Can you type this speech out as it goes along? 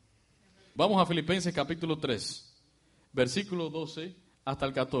Vamos a Filipenses capítulo 3, versículo 12 hasta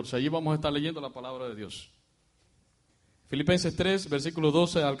el 14. Allí vamos a estar leyendo la palabra de Dios. Filipenses 3, versículo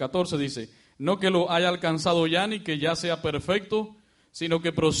 12 al 14 dice: no que lo haya alcanzado ya ni que ya sea perfecto, sino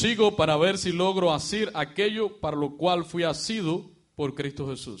que prosigo para ver si logro hacer aquello para lo cual fui asido por Cristo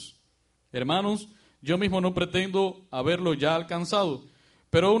Jesús. Hermanos, yo mismo no pretendo haberlo ya alcanzado,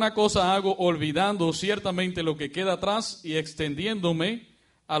 pero una cosa hago, olvidando ciertamente lo que queda atrás y extendiéndome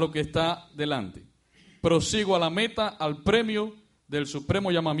a lo que está delante. Prosigo a la meta, al premio del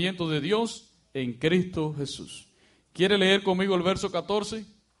supremo llamamiento de Dios en Cristo Jesús. ¿Quiere leer conmigo el verso 14?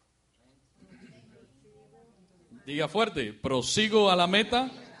 Diga fuerte: prosigo a la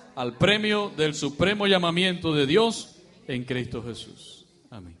meta, al premio del supremo llamamiento de Dios en Cristo Jesús.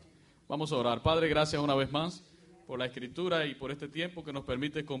 Amén. Vamos a orar. Padre, gracias una vez más por la Escritura y por este tiempo que nos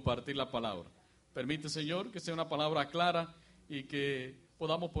permite compartir la palabra. Permite, Señor, que sea una palabra clara y que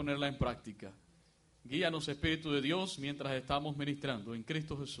podamos ponerla en práctica. Guíanos, Espíritu de Dios, mientras estamos ministrando en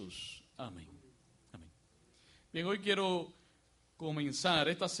Cristo Jesús. Amén. Amén. Bien, hoy quiero comenzar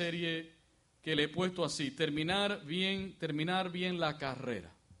esta serie que le he puesto así: terminar bien la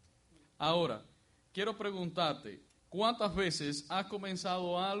carrera. Ahora, quiero preguntarte, ¿cuántas veces has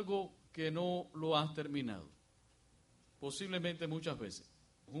comenzado algo que no lo has terminado? Posiblemente muchas veces.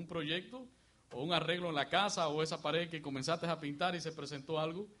 Un proyecto o un arreglo en la casa o esa pared que comenzaste a pintar y se presentó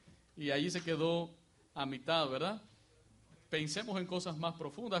algo y allí se quedó a mitad, ¿verdad? Pensemos en cosas más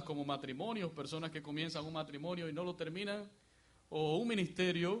profundas como matrimonios, personas que comienzan un matrimonio y no lo terminan, o un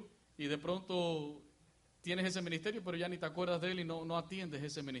ministerio y de pronto tienes ese ministerio pero ya ni te acuerdas de él y no atiendes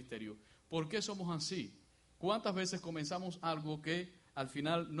ese ministerio. ¿Por qué somos así? ¿Cuántas veces comenzamos algo que al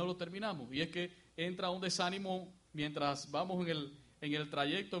final no lo terminamos? Y es que entra un desánimo mientras vamos en el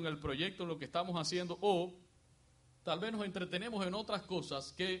trayecto, en el proyecto, en lo que estamos haciendo, o tal vez nos entretenemos en otras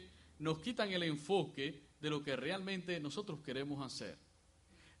cosas que nos quitan el enfoque de lo que realmente nosotros queremos hacer.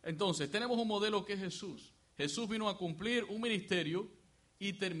 Entonces, tenemos un modelo que es Jesús. Jesús vino a cumplir un ministerio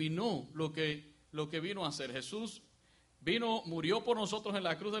y terminó lo que vino a hacer. Jesús murió por nosotros en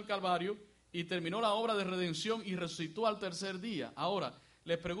la cruz del Calvario y terminó la obra de redención y resucitó al tercer día. Ahora,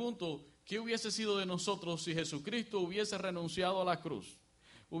 les pregunto, ¿qué hubiese sido de nosotros si Jesucristo hubiese renunciado a la cruz?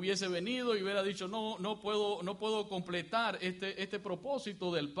 Hubiese venido y hubiera dicho: no puedo completar este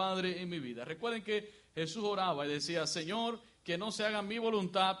propósito del Padre en mi vida. Recuerden que Jesús oraba y decía: Señor, que no se haga mi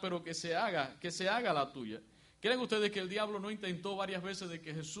voluntad, pero que se haga la tuya. ¿Creen ustedes que el diablo no intentó varias veces de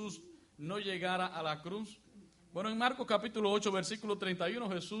que Jesús no llegara a la cruz? Bueno, en Marcos capítulo 8, versículo 31,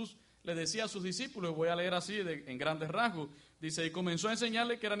 Jesús le decía a sus discípulos, voy a leer así en grandes rasgos, dice: y comenzó a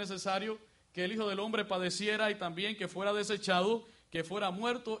enseñarle que era necesario que el Hijo del Hombre padeciera y también que fuera desechado, que fuera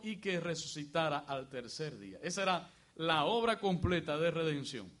muerto y que resucitara al tercer día. Esa era la obra completa de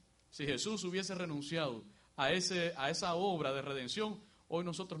redención. Si Jesús hubiese renunciado a esa obra de redención, hoy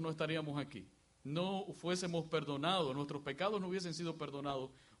nosotros no estaríamos aquí. No fuésemos perdonados, nuestros pecados no hubiesen sido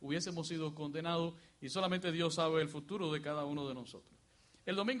perdonados, hubiésemos sido condenados y solamente Dios sabe el futuro de cada uno de nosotros.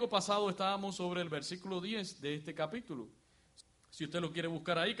 El domingo pasado estábamos sobre el versículo 10 de este capítulo. Si usted lo quiere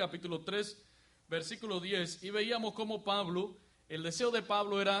buscar ahí, capítulo 3, versículo 10, y veíamos cómo el deseo de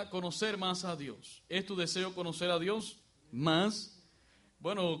Pablo era conocer más a Dios. ¿Es tu deseo conocer a Dios más?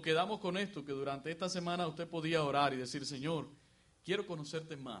 Bueno, quedamos con esto, que durante esta semana usted podía orar y decir: Señor, quiero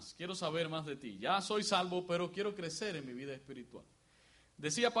conocerte más, quiero saber más de ti. Ya soy salvo, pero quiero crecer en mi vida espiritual.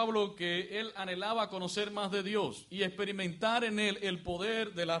 Decía Pablo que él anhelaba conocer más de Dios y experimentar en él el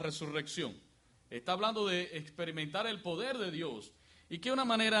poder de la resurrección. Está hablando de experimentar el poder de Dios. Y que una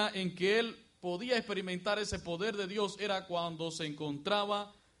manera en que él podía experimentar ese poder de Dios era cuando se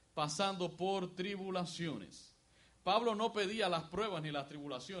encontraba pasando por tribulaciones. Pablo no pedía las pruebas ni las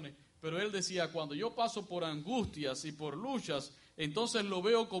tribulaciones, pero él decía: cuando yo paso por angustias y por luchas, entonces lo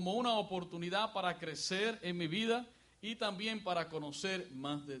veo como una oportunidad para crecer en mi vida y también para conocer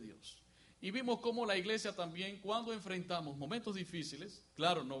más de Dios. Y vimos cómo la iglesia también, cuando enfrentamos momentos difíciles,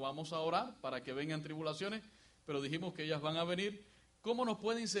 claro, no vamos a orar para que vengan tribulaciones, pero dijimos que ellas van a venir, cómo nos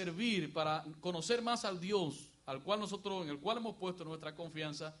pueden servir para conocer más al Dios en el cual hemos puesto nuestra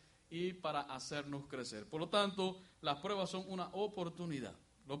confianza y para hacernos crecer. Por lo tanto, las pruebas son una oportunidad.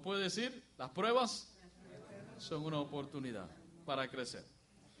 ¿Lo puede decir? Las pruebas son una oportunidad para crecer.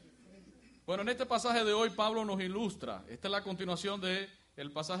 Bueno, en este pasaje de hoy Pablo nos ilustra, esta es la continuación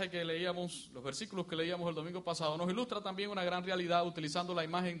del pasaje que leíamos, los versículos que leíamos el domingo pasado, nos ilustra también una gran realidad utilizando la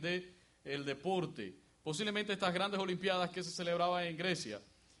imagen del deporte, posiblemente estas grandes olimpiadas que se celebraban en Grecia,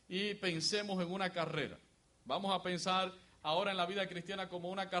 y pensemos en una carrera. Vamos a pensar ahora en la vida cristiana como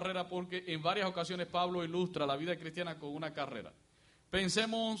una carrera porque en varias ocasiones Pablo ilustra la vida cristiana con una carrera.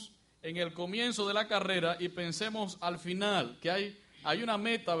 Pensemos en el comienzo de la carrera y pensemos al final que hay una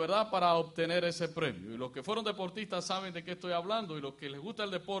meta, ¿verdad?, para obtener ese premio. Y los que fueron deportistas saben de qué estoy hablando y los que les gusta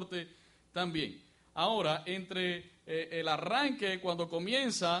el deporte también. Ahora, entre el arranque, cuando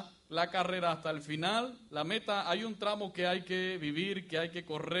comienza la carrera hasta el final, la meta, hay un tramo que hay que vivir, que hay que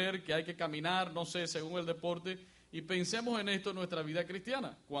correr, que hay que caminar, no sé, según el deporte. Y pensemos en esto en nuestra vida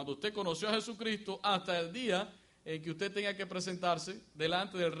cristiana. Cuando usted conoció a Jesucristo hasta el día en que usted tenga que presentarse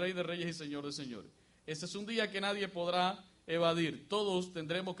delante del Rey de Reyes y Señor de Señores. Ese es un día que nadie podrá evadir. Todos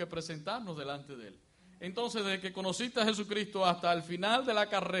tendremos que presentarnos delante de Él. Entonces, desde que conociste a Jesucristo hasta el final de la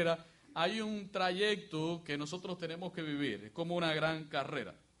carrera, hay un trayecto que nosotros tenemos que vivir. Es como una gran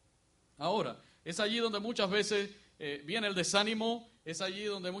carrera. Ahora, es allí donde muchas veces viene el desánimo, es allí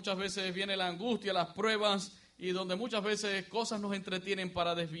donde muchas veces viene la angustia, las pruebas, y donde muchas veces cosas nos entretienen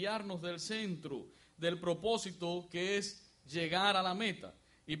para desviarnos del centro, del propósito que es llegar a la meta.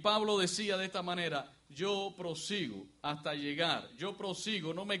 Y Pablo decía de esta manera: yo prosigo hasta llegar, yo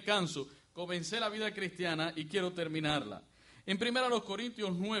prosigo, no me canso, comencé la vida cristiana y quiero terminarla. En 1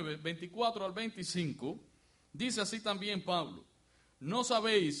 Corintios 9, 24 al 25, dice así también Pablo: ¿no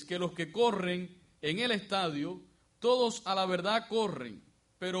sabéis que los que corren en el estadio, todos a la verdad corren,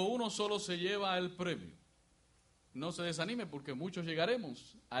 pero uno solo se lleva el premio? No se desanime porque muchos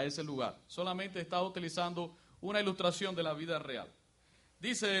llegaremos a ese lugar. Solamente está utilizando una ilustración de la vida real.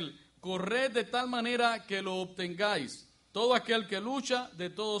 Dice él: corred de tal manera que lo obtengáis. Todo aquel que lucha, de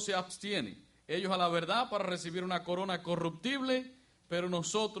todo se abstiene. Ellos a la verdad para recibir una corona corruptible, pero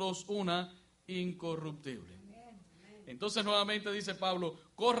nosotros una incorruptible. Entonces nuevamente dice Pablo: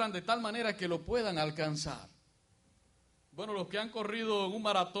 corran de tal manera que lo puedan alcanzar. Bueno, los que han corrido en un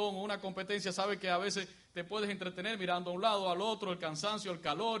maratón o una competencia saben que a veces te puedes entretener mirando a un lado, al otro, el cansancio, el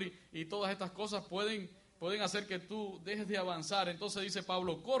calor y todas estas cosas pueden hacer que tú dejes de avanzar. Entonces dice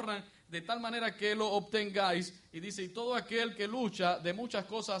Pablo: corran de tal manera que lo obtengáis. Y dice: y todo aquel que lucha de muchas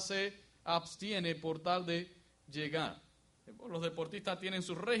cosas se abstiene por tal de llegar. Los deportistas tienen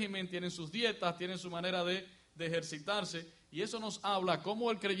su régimen, tienen sus dietas, tienen su manera de ejercitarse, y eso nos habla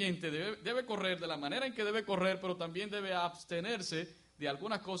cómo el creyente debe correr de la manera en que debe correr, pero también debe abstenerse de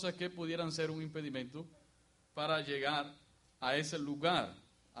algunas cosas que pudieran ser un impedimento para llegar a ese lugar,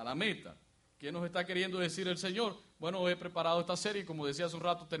 a la meta. ¿Qué nos está queriendo decir el Señor? Bueno, he preparado esta serie, como decía hace un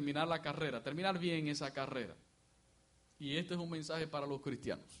rato, terminar la carrera, terminar bien esa carrera. Y este es un mensaje para los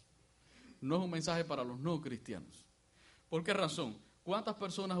cristianos, no es un mensaje para los no cristianos. ¿Por qué razón? ¿Cuántas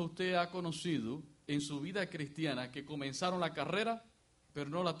personas usted ha conocido en su vida cristiana que comenzaron la carrera, pero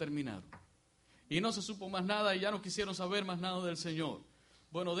no la terminaron? Y no se supo más nada y ya no quisieron saber más nada del Señor.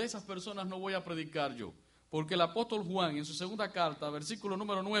 Bueno, de esas personas no voy a predicar yo, porque el apóstol Juan, en su segunda carta, versículo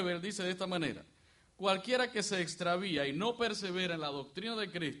número 9, él dice de esta manera: cualquiera que se extravía y no persevera en la doctrina de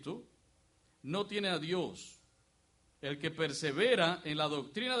Cristo, no tiene a Dios. El que persevera en la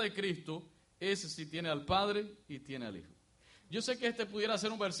doctrina de Cristo, ese sí tiene al Padre y tiene al Hijo. Yo sé que este pudiera ser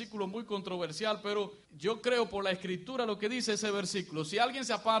un versículo muy controversial, pero yo creo por la Escritura lo que dice ese versículo. Si alguien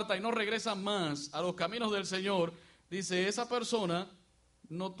se aparta y no regresa más a los caminos del Señor, dice, esa persona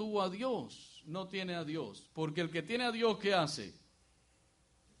no tuvo a Dios, no tiene a Dios. Porque el que tiene a Dios, ¿qué hace?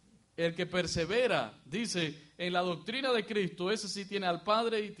 El que persevera, dice, en la doctrina de Cristo, ese sí tiene al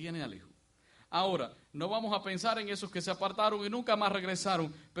Padre y tiene al Hijo. Ahora, no vamos a pensar en esos que se apartaron y nunca más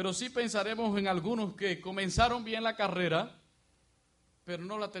regresaron, pero sí pensaremos en algunos que comenzaron bien la carrera, pero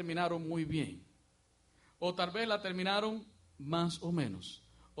no la terminaron muy bien. O tal vez la terminaron más o menos.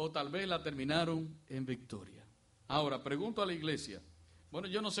 O tal vez la terminaron en victoria. Ahora, pregunto a la iglesia. Bueno,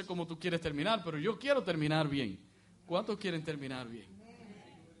 yo no sé cómo tú quieres terminar, pero yo quiero terminar bien. ¿Cuántos quieren terminar bien?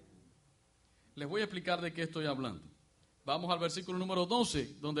 Les voy a explicar de qué estoy hablando. Vamos al versículo número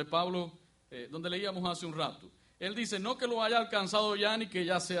 12, donde leíamos hace un rato. Él dice, no que lo haya alcanzado ya ni que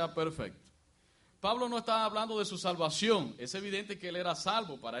ya sea perfecto. Pablo no estaba hablando de su salvación. Es evidente que él era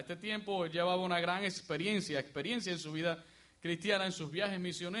salvo. Para este tiempo él llevaba una gran experiencia en su vida cristiana, en sus viajes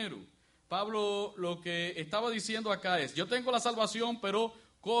misioneros. Pablo lo que estaba diciendo acá es, yo tengo la salvación, pero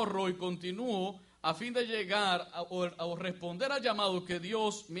corro y continúo a fin de llegar a responder al llamado que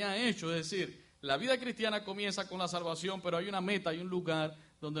Dios me ha hecho. Es decir, la vida cristiana comienza con la salvación, pero hay una meta, hay un lugar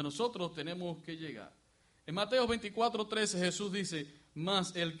donde nosotros tenemos que llegar. En Mateo 24:13 Jesús dice,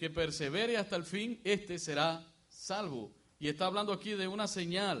 mas el que persevere hasta el fin, éste será salvo. Y está hablando aquí de una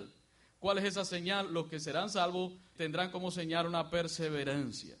señal. ¿Cuál es esa señal? Los que serán salvos tendrán como señal una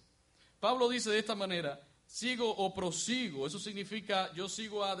perseverancia. Pablo dice de esta manera, sigo o prosigo. Eso significa yo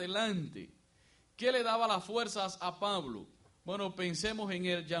sigo adelante. ¿Qué le daba las fuerzas a Pablo? Bueno, pensemos en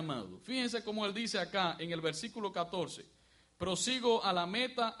el llamado. Fíjense cómo él dice acá en el versículo 14. Prosigo a la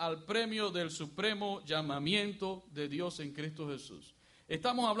meta, al premio del supremo llamamiento de Dios en Cristo Jesús.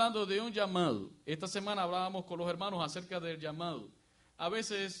 Estamos hablando de un llamado. Esta semana hablábamos con los hermanos acerca del llamado. A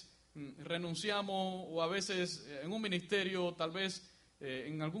veces renunciamos o a veces en un ministerio, tal vez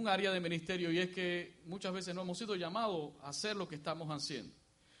en algún área de ministerio, y es que muchas veces no hemos sido llamados a hacer lo que estamos haciendo.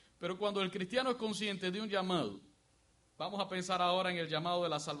 Pero cuando el cristiano es consciente de un llamado, vamos a pensar ahora en el llamado de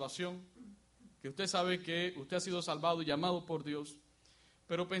la salvación, que usted sabe que usted ha sido salvado y llamado por Dios.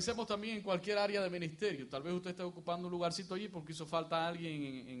 Pero pensemos también en cualquier área de ministerio. Tal vez usted esté ocupando un lugarcito allí porque hizo falta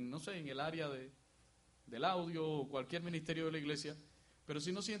alguien no sé, en el área del audio o cualquier ministerio de la iglesia. Pero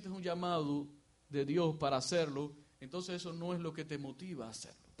si no sientes un llamado de Dios para hacerlo, entonces eso no es lo que te motiva a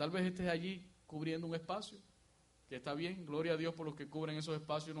hacerlo. Tal vez estés allí cubriendo un espacio, que está bien, gloria a Dios por los que cubren esos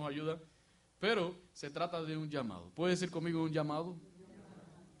espacios, nos ayudan. Pero se trata de un llamado. ¿Puedes decir conmigo un llamado?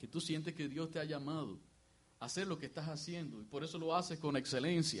 Que tú sientes que Dios te ha llamado a hacer lo que estás haciendo y por eso lo haces con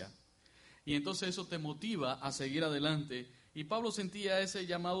excelencia. Y entonces eso te motiva a seguir adelante. Y Pablo sentía ese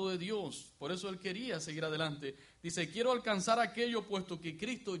llamado de Dios, por eso él quería seguir adelante. Dice, quiero alcanzar aquello puesto que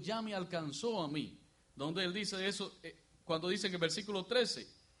Cristo ya me alcanzó a mí. ¿Dónde él dice eso? Cuando dice en el versículo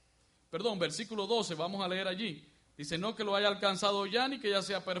 12, vamos a leer allí. Dice, no que lo haya alcanzado ya, ni que ya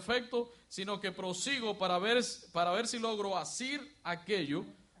sea perfecto, sino que prosigo para ver si logro asir aquello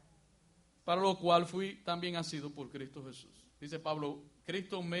para lo cual fui también asido por Cristo Jesús. Dice Pablo,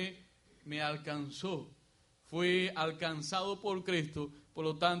 Cristo me alcanzó, fui alcanzado por Cristo, por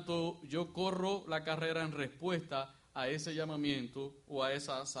lo tanto yo corro la carrera en respuesta a ese llamamiento o a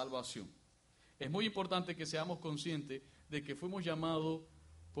esa salvación. Es muy importante que seamos conscientes de que fuimos llamados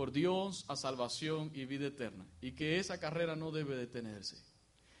por Dios a salvación y vida eterna, y que esa carrera no debe detenerse,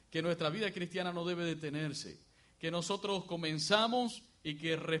 que nuestra vida cristiana no debe detenerse, que nosotros comenzamos y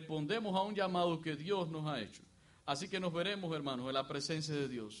que respondemos a un llamado que Dios nos ha hecho. Así que nos veremos, hermanos, en la presencia de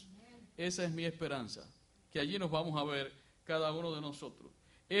Dios. Esa es mi esperanza, que allí nos vamos a ver cada uno de nosotros.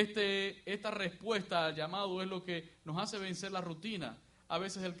 Esta respuesta al llamado es lo que nos hace vencer la rutina, a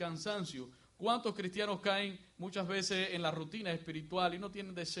veces el cansancio. ¿Cuántos cristianos caen muchas veces en la rutina espiritual y no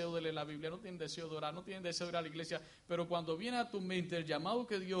tienen deseo de leer la Biblia, no tienen deseo de orar, no tienen deseo de ir a la iglesia? Pero cuando viene a tu mente el llamado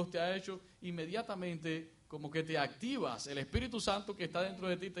que Dios te ha hecho, inmediatamente como que te activas. El Espíritu Santo que está dentro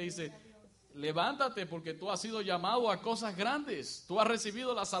de ti te dice, levántate porque tú has sido llamado a cosas grandes, tú has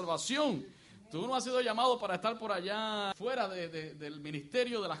recibido la salvación. Tú no has sido llamado para estar por allá fuera del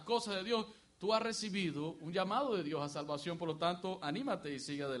ministerio de las cosas de Dios. Tú has recibido un llamado de Dios a salvación, por lo tanto, anímate y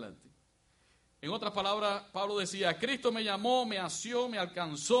sigue adelante. En otras palabras, Pablo decía, Cristo me llamó, me asió, me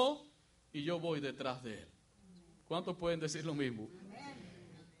alcanzó y yo voy detrás de Él. ¿Cuántos pueden decir lo mismo?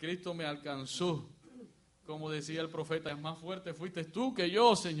 Cristo me alcanzó. Como decía el profeta, es más fuerte fuiste tú que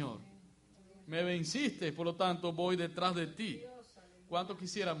yo, Señor. Me venciste, por lo tanto, voy detrás de ti. ¿Cuánto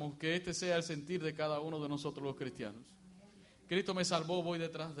quisiéramos que este sea el sentir de cada uno de nosotros los cristianos? Cristo me salvó, voy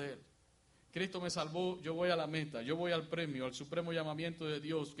detrás de Él. Cristo me salvó, yo voy a la meta, yo voy al premio, al supremo llamamiento de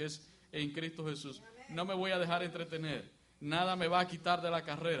Dios que es en Cristo Jesús. No me voy a dejar entretener, nada me va a quitar de la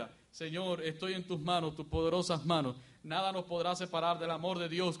carrera. Señor, estoy en tus manos, tus poderosas manos. Nada nos podrá separar del amor de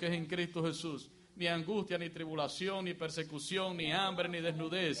Dios que es en Cristo Jesús. Ni angustia, ni tribulación, ni persecución, ni hambre, ni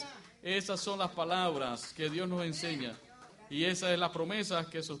desnudez. Esas son las palabras que Dios nos enseña. Y esa es la promesa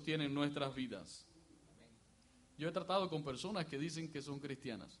que sostienen nuestras vidas. Yo he tratado con personas que dicen que son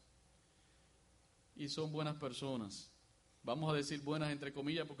cristianas. Y son buenas personas. Vamos a decir buenas entre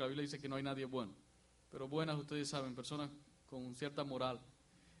comillas porque la Biblia dice que no hay nadie bueno. Pero buenas, ustedes saben, personas con cierta moral.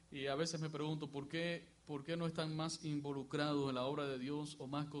 Y a veces me pregunto, ¿por qué no están más involucrados en la obra de Dios o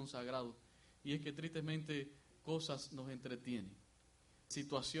más consagrados? Y es que tristemente cosas nos entretienen.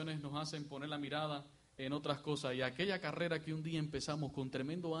 Situaciones nos hacen poner la mirada en otras cosas. Y aquella carrera que un día empezamos con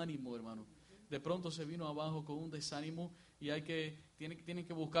tremendo ánimo, hermano, de pronto se vino abajo con un desánimo y tienen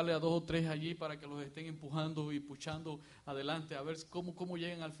que buscarle a 2 o 3 allí para que los estén empujando y puchando adelante a ver cómo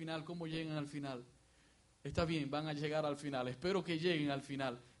llegan al final, Está bien, van a llegar al final, espero que lleguen al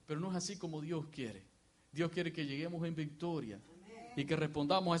final, pero no es así como Dios quiere. Dios quiere que lleguemos en victoria y que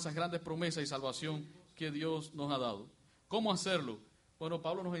respondamos a esas grandes promesas y salvación que Dios nos ha dado. ¿Cómo hacerlo? Bueno,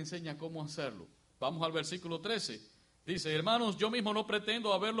 Pablo nos enseña cómo hacerlo. Vamos al versículo 13. Dice, hermanos, yo mismo no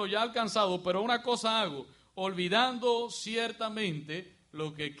pretendo haberlo ya alcanzado, pero una cosa hago, olvidando ciertamente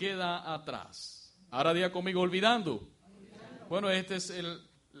lo que queda atrás. Ahora diga conmigo, olvidando. Bueno, este es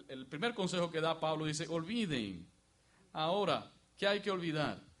el primer consejo que da Pablo. Dice, olviden. Ahora, ¿qué hay que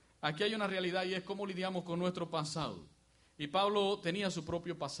olvidar? Aquí hay una realidad y es cómo lidiamos con nuestro pasado. Y Pablo tenía su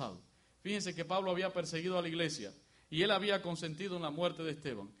propio pasado. Fíjense que Pablo había perseguido a la iglesia y él había consentido en la muerte de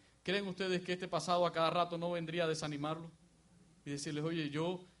Esteban. ¿Creen ustedes que este pasado a cada rato no vendría a desanimarlo? y decirles, oye,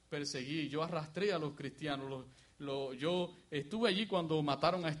 yo perseguí, yo arrastré a los cristianos, yo estuve allí cuando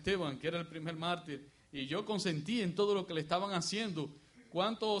mataron a Esteban, que era el primer mártir, y yo consentí en todo lo que le estaban haciendo.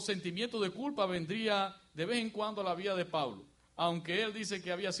 Cuánto sentimiento de culpa vendría de vez en cuando a la vida de Pablo, aunque él dice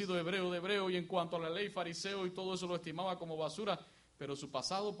que había sido hebreo de hebreo y en cuanto a la ley fariseo y todo eso lo estimaba como basura, pero su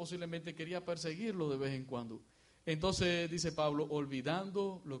pasado posiblemente quería perseguirlo de vez en cuando. Entonces dice Pablo,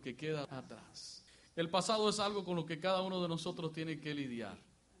 olvidando lo que queda atrás. El pasado es algo con lo que cada uno de nosotros tiene que lidiar.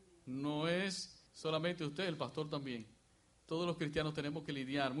 No es solamente usted, el pastor también. Todos los cristianos tenemos que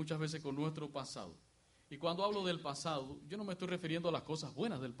lidiar muchas veces con nuestro pasado. Y cuando hablo del pasado, yo no me estoy refiriendo a las cosas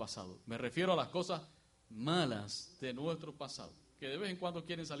buenas del pasado. Me refiero a las cosas malas de nuestro pasado, que de vez en cuando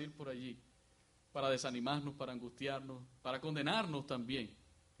quieren salir por allí para desanimarnos, para angustiarnos, para condenarnos también.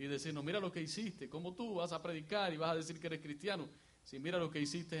 Y decirnos, mira lo que hiciste, ¿cómo tú vas a predicar y vas a decir que eres cristiano? Si mira lo que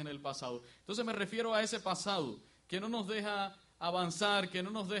hiciste en el pasado. Entonces me refiero a ese pasado que no nos deja avanzar, que no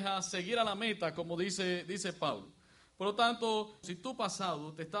nos deja seguir a la meta, como dice Pablo. Por lo tanto, si tu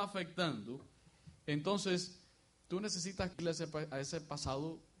pasado te está afectando, entonces tú necesitas irle a ese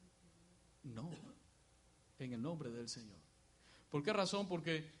pasado, no, en el nombre del Señor. ¿Por qué razón?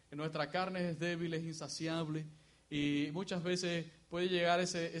 Porque nuestra carne es débil, es insaciable, y muchas veces puede llegar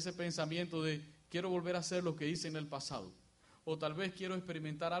ese pensamiento de quiero volver a hacer lo que hice en el pasado, o tal vez quiero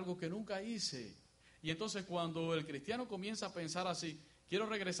experimentar algo que nunca hice. Y entonces cuando el cristiano comienza a pensar así, quiero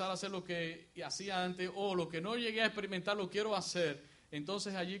regresar a hacer lo que hacía antes, o lo que no llegué a experimentar lo quiero hacer,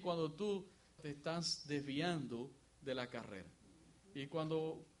 entonces allí cuando tú te estás desviando de la carrera. Y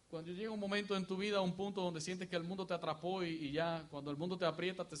cuando llega un momento en tu vida, un punto donde sientes que el mundo te atrapó y ya cuando el mundo te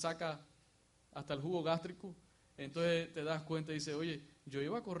aprieta, te saca hasta el jugo gástrico, entonces te das cuenta y dices, oye, yo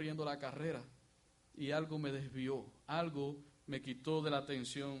iba corriendo la carrera y algo me desvió, algo me quitó de la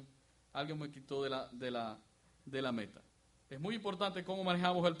atención, algo me quitó de la meta. Es muy importante cómo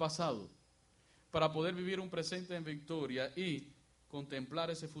manejamos el pasado para poder vivir un presente en victoria y contemplar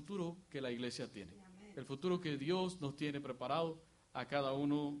ese futuro que la iglesia tiene. El futuro que Dios nos tiene preparado a cada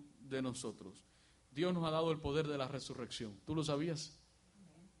uno de nosotros. Dios nos ha dado el poder de la resurrección. ¿Tú lo sabías?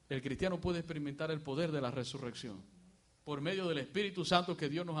 El cristiano puede experimentar el poder de la resurrección por medio del Espíritu Santo que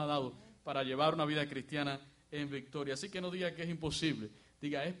Dios nos ha dado para llevar una vida cristiana en victoria. Así que no diga que es imposible.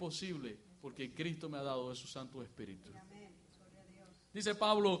 Diga, es posible porque Cristo me ha dado de su Santo Espíritu. Dice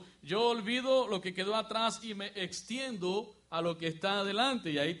Pablo, yo olvido lo que quedó atrás y me extiendo a lo que está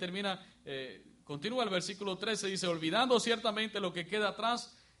adelante. Y ahí continúa el versículo 13, dice, olvidando ciertamente lo que queda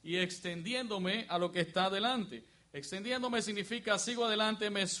atrás y extendiéndome a lo que está adelante. Extendiéndome significa sigo adelante,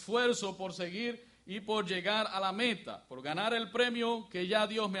 me esfuerzo por seguir y por llegar a la meta, por ganar el premio que ya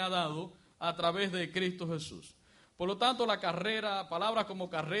Dios me ha dado a través de Cristo Jesús. Por lo tanto, la carrera, palabras como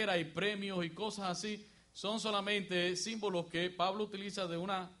carrera y premios y cosas así, son solamente símbolos que Pablo utiliza de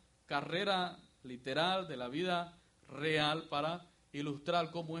una carrera literal, de la vida real, para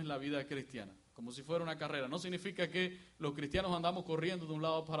ilustrar cómo es la vida cristiana, como si fuera una carrera. No significa que los cristianos andamos corriendo de un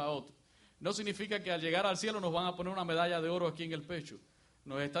lado para otro. No significa que al llegar al cielo nos van a poner una medalla de oro aquí en el pecho.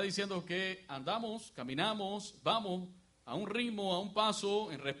 Nos está diciendo que andamos, caminamos, vamos a un ritmo, a un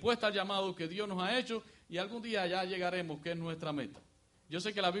paso, en respuesta al llamado que Dios nos ha hecho, y algún día ya llegaremos, que es nuestra meta. Yo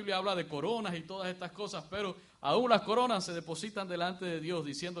sé que la Biblia habla de coronas y todas estas cosas, pero aún las coronas se depositan delante de Dios,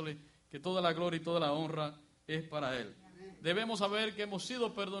 diciéndole que toda la gloria y toda la honra es para Él. Debemos saber que hemos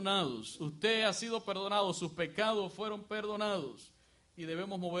sido perdonados. Usted ha sido perdonado, sus pecados fueron perdonados. Y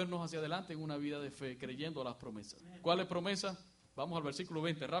debemos movernos hacia adelante en una vida de fe, creyendo las promesas. ¿Cuáles promesas? Vamos al versículo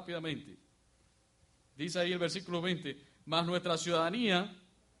 20, rápidamente. Dice ahí el versículo 20, mas nuestra ciudadanía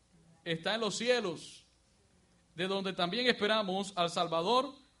está en los cielos, de donde también esperamos al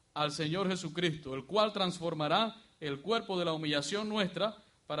Salvador, al Señor Jesucristo, el cual transformará el cuerpo de la humillación nuestra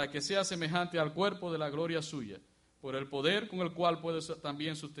para que sea semejante al cuerpo de la gloria suya, por el poder con el cual puede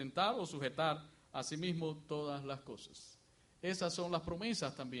también sustentar o sujetar a sí mismo todas las cosas. Esas son las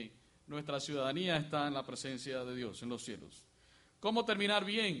promesas también. Nuestra ciudadanía está en la presencia de Dios, en los cielos. ¿Cómo terminar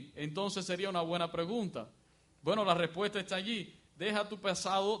bien? Entonces sería una buena pregunta. Bueno, la respuesta está allí. Deja tu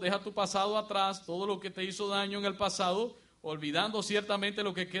pasado atrás, todo lo que te hizo daño en el pasado, olvidando ciertamente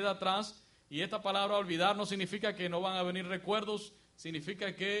lo que queda atrás. Y esta palabra olvidar no significa que no van a venir recuerdos,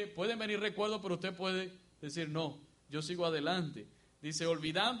 significa que pueden venir recuerdos, pero usted puede decir, no, yo sigo adelante. Dice,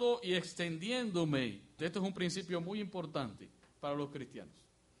 olvidando y extendiéndome. Esto es un principio muy importante para los cristianos.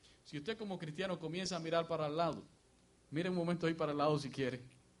 Si usted como cristiano comienza a mirar para el lado, mire un momento ahí para el lado si quiere.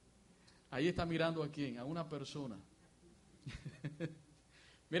 Ahí está mirando a quién, a una persona.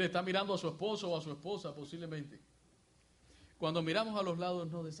 Mire, está mirando a su esposo o a su esposa posiblemente. Cuando miramos a los lados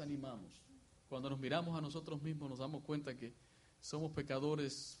nos desanimamos. Cuando nos miramos a nosotros mismos nos damos cuenta que Somos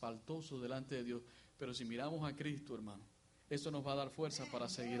pecadores faltosos delante de Dios, pero si miramos a Cristo, hermano, eso nos va a dar fuerza para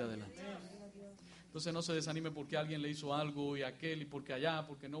seguir adelante. Entonces no se desanime porque alguien le hizo algo y aquel y porque allá,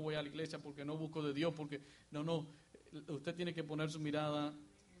 porque no voy a la iglesia, porque no busco de Dios, porque no. Usted tiene que poner su mirada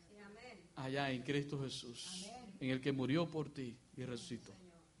allá en Cristo Jesús, en el que murió por ti y resucitó.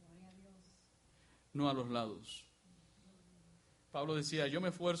 No a los lados. Pablo decía, yo me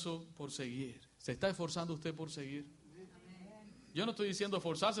esfuerzo por seguir. ¿Se está esforzando usted por seguir? Yo no estoy diciendo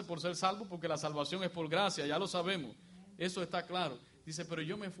esforzarse por ser salvo, porque la salvación es por gracia, ya lo sabemos. Eso está claro. Dice, pero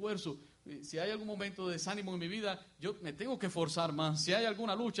yo me esfuerzo. Si hay algún momento de desánimo en mi vida, yo me tengo que esforzar más. Si hay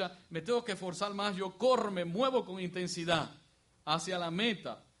alguna lucha, me tengo que esforzar más. Yo corro, me muevo con intensidad hacia la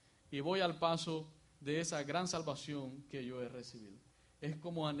meta y voy al paso de esa gran salvación que yo he recibido. Es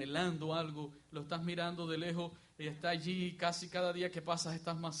como anhelando algo, lo estás mirando de lejos y está allí, casi cada día que pasas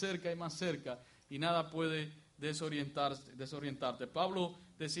estás más cerca y nada puede desorientarte. Pablo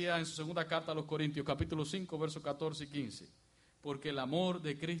decía en su segunda carta a los Corintios, capítulo 5, versos 14 y 15, porque el amor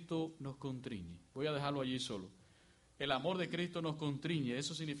de Cristo nos constriñe. Voy a dejarlo allí solo. El amor de Cristo nos constriñe,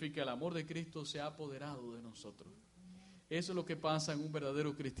 eso significa el amor de Cristo se ha apoderado de nosotros. Eso es lo que pasa en un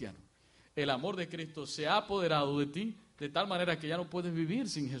verdadero cristiano. El amor de Cristo se ha apoderado de ti de tal manera que ya no puedes vivir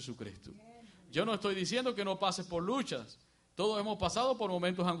sin Jesucristo. Yo no estoy diciendo que no pases por luchas. Todos hemos pasado por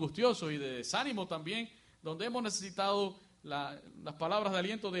momentos angustiosos y de desánimo también, donde hemos necesitado las palabras de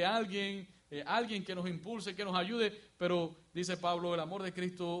aliento de alguien que nos impulse, que nos ayude. Pero, dice Pablo, el amor de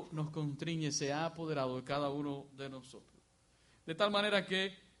Cristo nos constriñe, se ha apoderado de cada uno de nosotros. De tal manera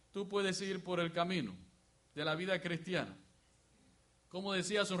que tú puedes ir por el camino de la vida cristiana. Como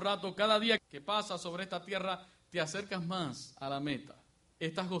decía hace un rato, cada día que pasas sobre esta tierra te acercas más a la meta.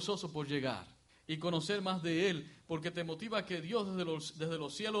 Estás gozoso por llegar y conocer más de Él, porque te motiva que Dios desde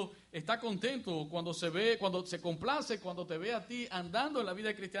los cielos está contento cuando se complace, cuando te ve a ti andando en la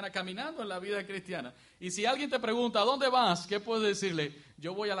vida cristiana, caminando en la vida cristiana. Y si alguien te pregunta, ¿a dónde vas? ¿Qué puedes decirle?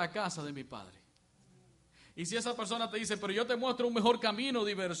 Yo voy a la casa de mi Padre. Y si esa persona te dice, pero yo te muestro un mejor camino,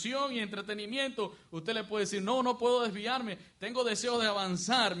 diversión y entretenimiento, usted le puede decir, no puedo desviarme, tengo deseo de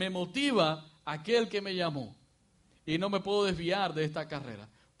avanzar, me motiva aquel que me llamó y no me puedo desviar de esta carrera.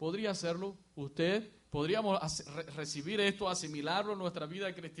 ¿Podría hacerlo usted? ¿Podríamos recibir esto, asimilarlo en nuestra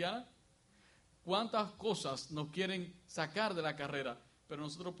vida cristiana? ¿Cuántas cosas nos quieren sacar de la carrera? Pero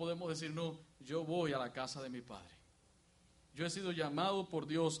nosotros podemos decir, no, yo voy a la casa de mi Padre. Yo he sido llamado por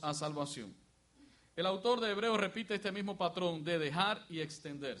Dios a salvación. El autor de Hebreos repite este mismo patrón de dejar y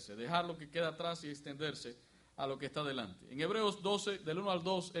extenderse, dejar lo que queda atrás y extenderse a lo que está delante. En Hebreos 12, del 1 al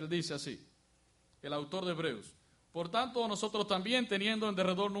 2, él dice así, el autor de Hebreos, por tanto nosotros también, teniendo en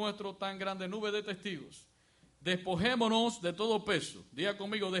derredor nuestro tan grande nube de testigos, despojémonos de todo peso. Diga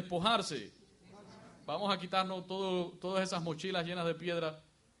conmigo, despojarse. Vamos a quitarnos todas esas mochilas llenas de piedra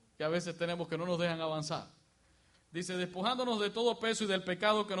que a veces tenemos que no nos dejan avanzar. Dice, despojándonos de todo peso y del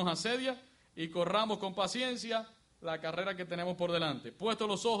pecado que nos asedia, y corramos con paciencia la carrera que tenemos por delante. ¿Puesto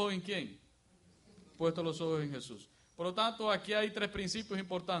los ojos en quién? Puesto los ojos en Jesús. Por lo tanto, aquí hay tres principios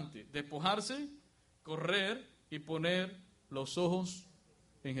importantes. Despojarse, correr y poner los ojos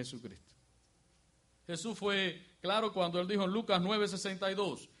en Jesucristo. Jesús fue claro cuando él dijo en Lucas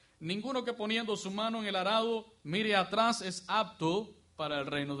 9:62, ninguno que poniendo su mano en el arado mire atrás es apto para el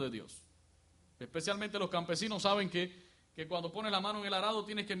reino de Dios. Especialmente los campesinos saben que cuando pones la mano en el arado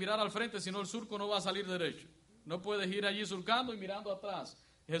tienes que mirar al frente, si no el surco no va a salir derecho. No puedes ir allí surcando y mirando atrás.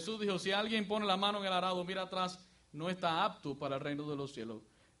 Jesús dijo, si alguien pone la mano en el arado, mira atrás, no está apto para el reino de los cielos.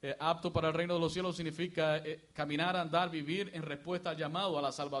 Apto para el reino de los cielos significa caminar, andar, vivir en respuesta al llamado, a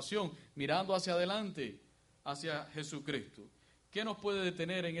la salvación, mirando hacia adelante, hacia Jesucristo. ¿Qué nos puede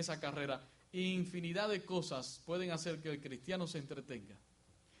detener en esa carrera? Infinidad de cosas pueden hacer que el cristiano se entretenga.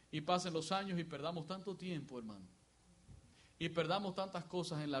 Y pasen los años y perdamos tanto tiempo, hermano. Y perdamos tantas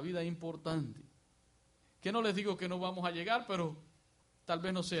cosas en la vida importante. Que no les digo que no vamos a llegar, pero tal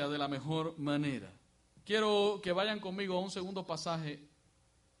vez no sea de la mejor manera. Quiero que vayan conmigo a un segundo pasaje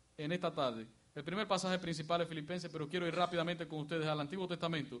en esta tarde. El primer pasaje principal es Filipenses, pero quiero ir rápidamente con ustedes al Antiguo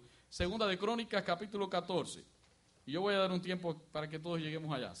Testamento. Segunda de Crónicas, capítulo 14. Y yo voy a dar un tiempo para que todos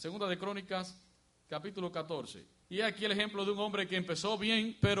lleguemos allá. Segunda de Crónicas, capítulo 14. Y aquí el ejemplo de un hombre que empezó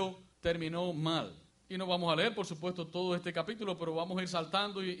bien, pero terminó mal. Y no vamos a leer, por supuesto, todo este capítulo, pero vamos a ir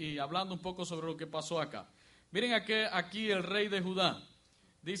saltando y hablando un poco sobre lo que pasó acá. Miren aquí el rey de Judá.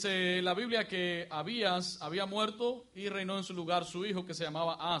 Dice la Biblia que Abías había muerto y reinó en su lugar su hijo que se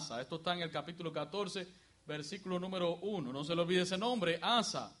llamaba Asa. Esto está en el capítulo 14, versículo número 1. No se le olvide ese nombre,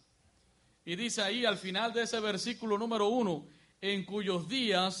 Asa. Y dice ahí al final de ese versículo número 1, en cuyos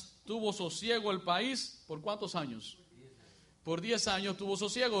días tuvo sosiego el país, ¿por cuántos años? Por 10 años tuvo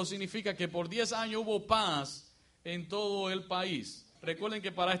sosiego, significa que por 10 años hubo paz en todo el país. Recuerden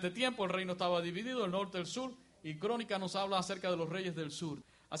que para este tiempo el reino estaba dividido, el norte y el sur, y Crónica nos habla acerca de los reyes del sur.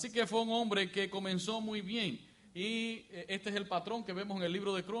 Así que fue un hombre que comenzó muy bien, y este es el patrón que vemos en el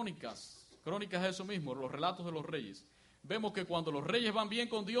libro de Crónicas. Crónicas es eso mismo, los relatos de los reyes. Vemos que cuando los reyes van bien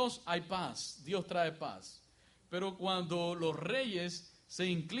con Dios, hay paz, Dios trae paz. Pero cuando los reyes se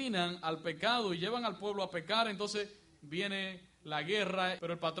inclinan al pecado y llevan al pueblo a pecar, entonces viene la guerra.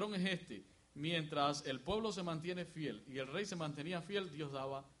 Pero el patrón es este: mientras el pueblo se mantiene fiel y el rey se mantenía fiel, Dios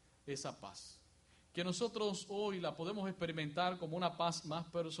daba esa paz, que nosotros hoy la podemos experimentar como una paz más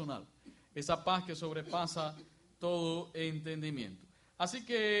personal, esa paz que sobrepasa todo entendimiento. Así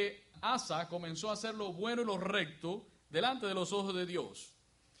que Asa comenzó a hacer lo bueno y lo recto delante de los ojos de Dios.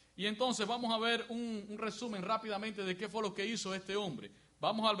 Y entonces vamos a ver un resumen rápidamente de qué fue lo que hizo este hombre.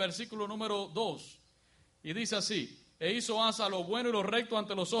 Vamos al versículo número 2, y dice así: e hizo Asa lo bueno y lo recto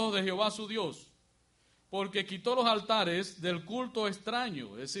ante los ojos de Jehová su Dios, porque quitó los altares del culto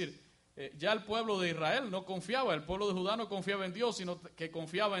extraño. Es decir, ya el pueblo de Israel no confiaba, el pueblo de Judá no confiaba en Dios, sino que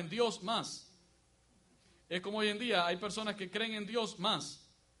confiaba en Dios más. Es como hoy en día, hay personas que creen en Dios más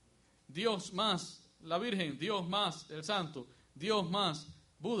la Virgen, Dios más el Santo, Dios más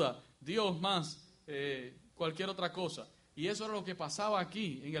Buda, Dios más cualquier otra cosa. Y eso era lo que pasaba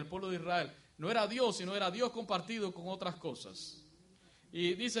aquí en el pueblo de Israel. No era Dios, sino era Dios compartido con otras cosas.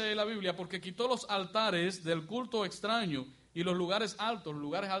 Y dice la Biblia: porque quitó los altares del culto extraño y los lugares altos. Los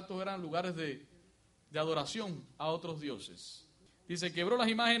lugares altos eran lugares de adoración a otros dioses. Dice: quebró las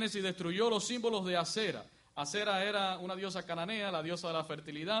imágenes y destruyó los símbolos de Acera. Acera era una diosa cananea, la diosa de la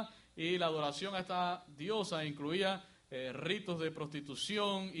fertilidad, y la adoración a esta diosa incluía ritos de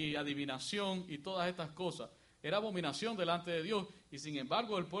prostitución y adivinación y todas estas cosas. Era abominación delante de Dios, y sin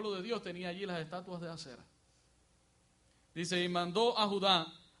embargo el pueblo de Dios tenía allí las estatuas de Acera. Dice: y mandó a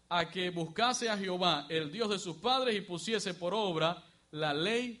Judá a que buscase a Jehová, el Dios de sus padres, y pusiese por obra la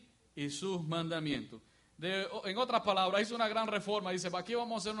ley y sus mandamientos. En otras palabras, hizo una gran reforma. Dice: aquí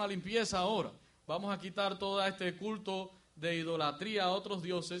vamos a hacer una limpieza ahora. Vamos a quitar todo este culto de idolatría a otros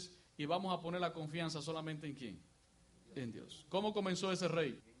dioses y vamos a poner la confianza solamente en ¿quién? En Dios. ¿Cómo comenzó ese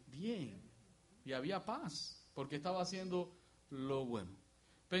rey? Bien. Y había paz, porque estaba haciendo lo bueno.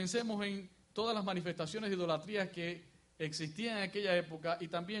 Pensemos en todas las manifestaciones de idolatría que existían en aquella época y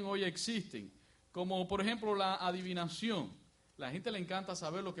también hoy existen, como por ejemplo la adivinación. La gente le encanta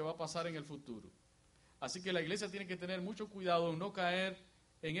saber lo que va a pasar en el futuro. Así que la iglesia tiene que tener mucho cuidado en no caer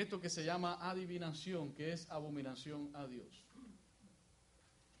en esto que se llama adivinación, que es abominación a Dios.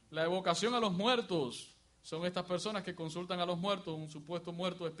 La evocación a los muertos. Son estas personas que consultan a los muertos. Un supuesto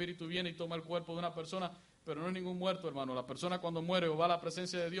muerto espíritu viene y toma el cuerpo de una persona, pero no es ningún muerto, hermano. La persona cuando muere o va a la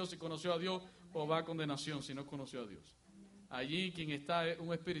presencia de Dios y conoció a Dios, o va a condenación si no conoció a Dios. Allí quien está es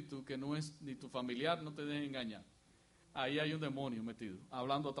un espíritu que no es ni tu familiar, no te dejes engañar. Ahí hay un demonio metido,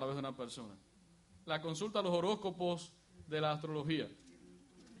 hablando a través de una persona. La consulta a los horóscopos de la astrología.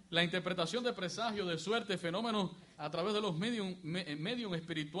 La interpretación de presagios, de suerte, fenómenos a través de los medium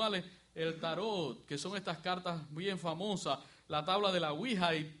espirituales, el tarot, que son estas cartas bien famosas, la tabla de la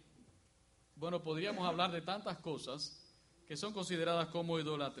Ouija, y bueno, podríamos hablar de tantas cosas que son consideradas como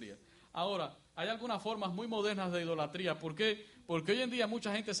idolatría. Ahora, hay algunas formas muy modernas de idolatría. ¿Por qué? Porque hoy en día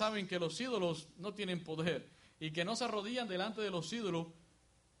mucha gente sabe que los ídolos no tienen poder y que no se arrodillan delante de los ídolos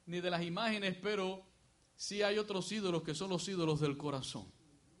ni de las imágenes, pero sí hay otros ídolos que son los ídolos del corazón.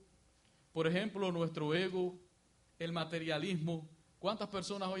 Por ejemplo, nuestro ego, el materialismo. ¿Cuántas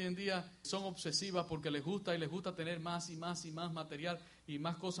personas hoy en día son obsesivas porque les gusta tener más y más y más material y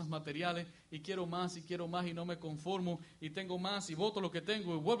más cosas materiales, y quiero más y no me conformo, y tengo más y voto lo que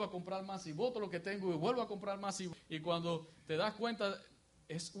tengo y vuelvo a comprar más y voto lo que tengo y vuelvo a comprar más, y cuando te das cuenta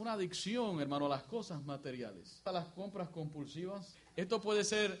es una adicción, hermano, a las cosas materiales, a las compras compulsivas? Esto puede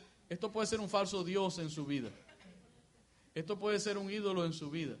ser un falso Dios en su vida. Esto puede ser un ídolo en su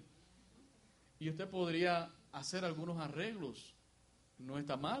vida. Y usted podría hacer algunos arreglos. No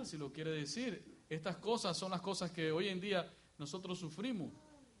está mal si lo quiere decir. Estas cosas son las cosas que hoy en día nosotros sufrimos.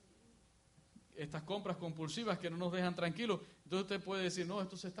 Estas compras compulsivas que no nos dejan tranquilos. Entonces usted puede decir: no,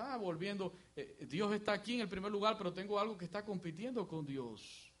 esto se está volviendo, Dios está aquí en el primer lugar, pero tengo algo que está compitiendo con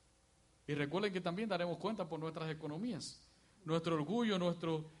Dios. Y recuerden que también daremos cuenta por nuestras economías. Nuestro orgullo,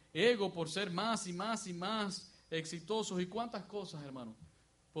 nuestro ego por ser más y más y más exitosos, y cuántas cosas, hermano,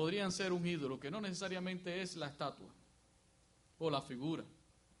 podrían ser un ídolo, que no necesariamente es la estatua o la figura.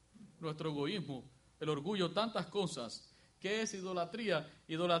 Nuestro egoísmo, el orgullo, tantas cosas. ¿Qué es idolatría?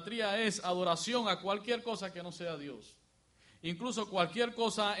 Idolatría es adoración a cualquier cosa que no sea Dios. Incluso cualquier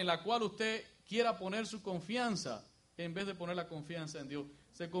cosa en la cual usted quiera poner su confianza en vez de poner la confianza en Dios.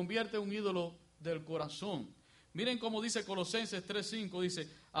 Se convierte en un ídolo del corazón. Miren cómo dice Colosenses 3:5, dice,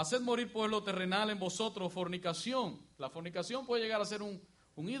 haced morir pues lo terrenal en vosotros, fornicación. La fornicación puede llegar a ser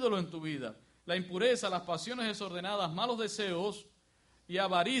un ídolo en tu vida. La impureza, las pasiones desordenadas, malos deseos y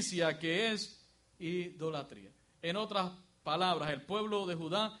avaricia, que es idolatría. En otras palabras, el pueblo de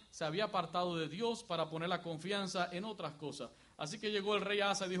Judá se había apartado de Dios para poner la confianza en otras cosas. Así que llegó el rey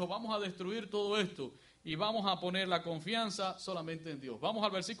Asa y dijo, vamos a destruir todo esto y vamos a poner la confianza solamente en Dios. Vamos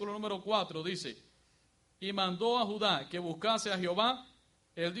al versículo número 4, dice, y mandó a Judá que buscase a Jehová,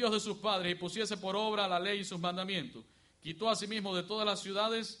 el Dios de sus padres, y pusiese por obra la ley y sus mandamientos. Quitó asimismo de todas las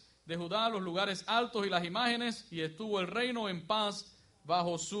ciudades de Judá los lugares altos y las imágenes, y estuvo el reino en paz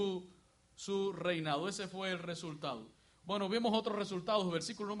bajo su reinado. Ese fue el resultado. Bueno, vimos otros resultados,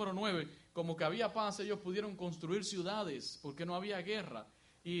 versículo número 9, como que había paz, ellos pudieron construir ciudades, porque no había guerra,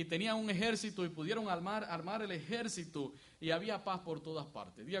 y tenían un ejército, y pudieron armar el ejército, y había paz por todas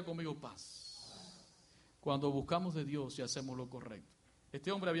partes. Diga conmigo, paz. Cuando buscamos de Dios y hacemos lo correcto.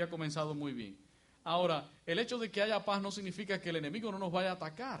 Este hombre había comenzado muy bien. Ahora, el hecho de que haya paz no significa que el enemigo no nos vaya a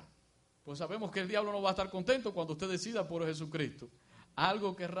atacar. Pues sabemos que el diablo no va a estar contento cuando usted decida por Jesucristo.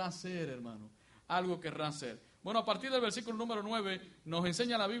 Algo querrá hacer, hermano. Algo querrá hacer. Bueno, a partir del versículo número 9 nos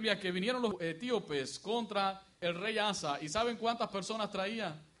enseña la Biblia que vinieron los etíopes contra el rey Asa. ¿Y saben cuántas personas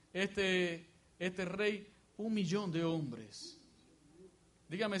traía este rey? 1,000,000 de hombres.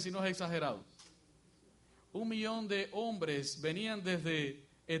 Dígame si no es exagerado. 1,000,000 de hombres venían desde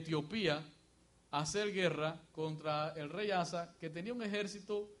Etiopía a hacer guerra contra el rey Asa, que tenía un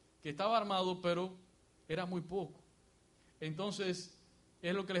ejército que estaba armado, pero era muy poco. Entonces,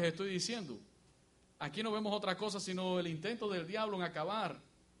 es lo que les estoy diciendo. Aquí no vemos otra cosa sino el intento del diablo en acabar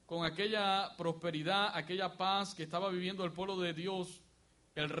con aquella prosperidad, aquella paz que estaba viviendo el pueblo de Dios,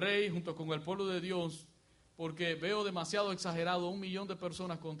 el rey junto con el pueblo de Dios, porque veo demasiado exagerado 1,000,000 de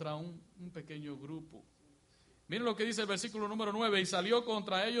personas contra un pequeño grupo. Miren lo que dice el versículo número 9, y salió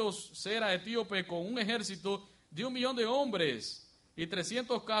contra ellos Sera etíope con un ejército de 1,000,000 de hombres y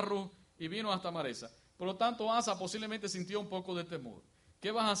 300 carros, y vino hasta Maresa. Por lo tanto, Asa posiblemente sintió un poco de temor. ¿Qué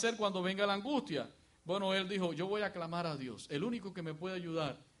vas a hacer cuando venga la angustia? Bueno, él dijo, yo voy a clamar a Dios. El único que me puede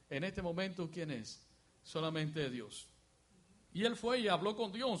ayudar en este momento, ¿quién es? Solamente Dios. Y él fue y habló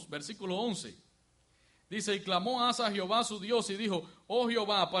con Dios, versículo 11. Dice, y clamó Asa a Jehová su Dios y dijo, oh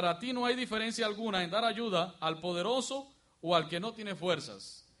Jehová, para ti no hay diferencia alguna en dar ayuda al poderoso o al que no tiene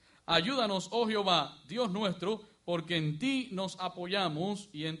fuerzas. Ayúdanos, oh Jehová, Dios nuestro, porque en ti nos apoyamos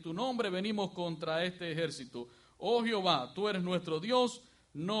y en tu nombre venimos contra este ejército. Oh Jehová, tú eres nuestro Dios,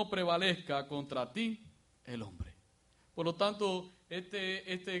 no prevalezca contra ti el hombre. Por lo tanto,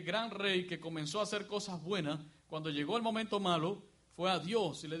 este gran rey que comenzó a hacer cosas buenas, cuando llegó el momento malo, fue a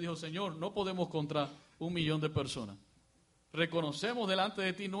Dios y le dijo, Señor, no podemos contra 1,000,000 de personas. Reconocemos delante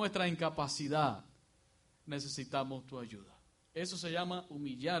de ti nuestra incapacidad. Necesitamos tu ayuda. Eso se llama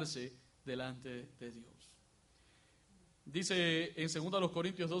humillarse delante de Dios. Dice en 2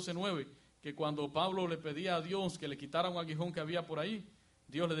 Corintios 12:9 que cuando Pablo le pedía a Dios que le quitara un aguijón que había por ahí,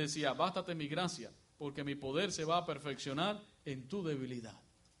 Dios le decía, bástate mi gracia, porque mi poder se va a perfeccionar en tu debilidad.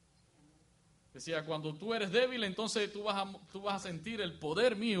 Decía, cuando tú eres débil, entonces tú vas a sentir el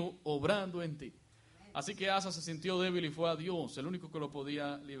poder mío obrando en ti. Así que Asa se sintió débil y fue a Dios, el único que lo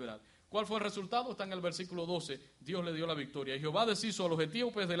podía liberar. ¿Cuál fue el resultado? Está en el versículo 12. Dios le dio la victoria. Y Jehová deshizo a los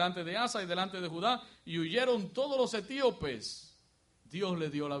etíopes delante de Asa y delante de Judá, y huyeron todos los etíopes. Dios le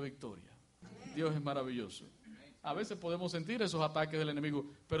dio la victoria. Dios es maravilloso. A veces podemos sentir esos ataques del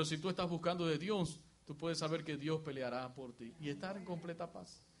enemigo, pero si tú estás buscando de Dios, tú puedes saber que Dios peleará por ti y estar en completa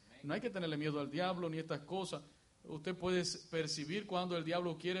paz. No hay que tenerle miedo al diablo ni estas cosas. Usted puede percibir cuando el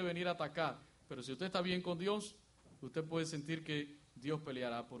diablo quiere venir a atacar, pero si usted está bien con Dios, usted puede sentir que Dios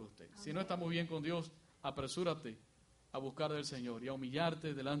peleará por usted. Si no estamos bien con Dios, apresúrate a buscar del Señor y a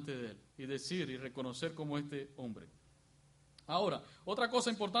humillarte delante de Él y decir y reconocer como este hombre. Ahora, otra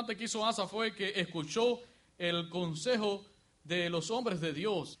cosa importante que hizo Asa fue que escuchó el consejo de los hombres de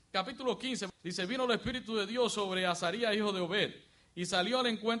Dios. Capítulo 15 dice, vino el Espíritu de Dios sobre Azarías, hijo de Obed, y salió al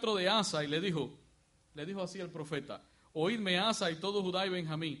encuentro de Asa y le dijo así el profeta, oídme Asa y todo Judá y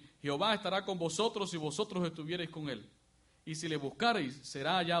Benjamín, Jehová estará con vosotros si vosotros estuviereis con él. Y si le buscareis,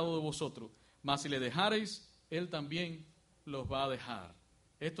 será hallado de vosotros, mas si le dejareis, él también los va a dejar.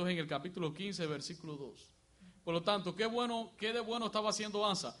 Esto es en el capítulo 15, versículo 2. Por lo tanto, ¿qué de bueno estaba haciendo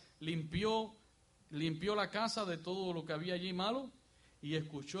Asa? Limpió la casa de todo lo que había allí malo y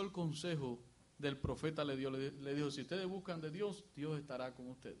escuchó el consejo del profeta. Le dijo, si ustedes buscan de Dios, Dios estará con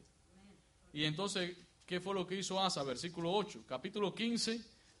ustedes. Y entonces, ¿qué fue lo que hizo Asa? Versículo 8, capítulo 15,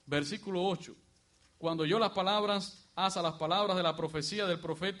 versículo 8. cuando oyó las palabras de la profecía del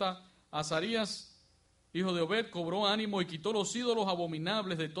profeta Azarías, hijo de Obed, cobró ánimo y quitó los ídolos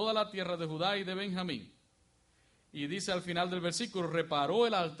abominables de toda la tierra de Judá y de Benjamín. Y dice al final del versículo, reparó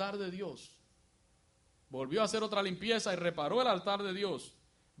el altar de Dios. Volvió a hacer otra limpieza y reparó el altar de Dios.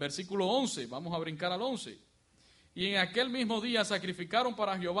 Versículo 11, vamos a brincar al 11. Y en aquel mismo día sacrificaron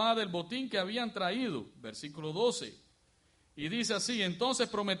para Jehová del botín que habían traído. Versículo 12. Y dice así, entonces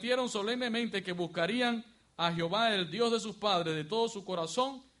prometieron solemnemente que buscarían a Jehová, el Dios de sus padres, de todo su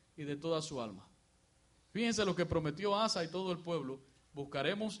corazón y de toda su alma. Fíjense lo que prometió Asa y todo el pueblo.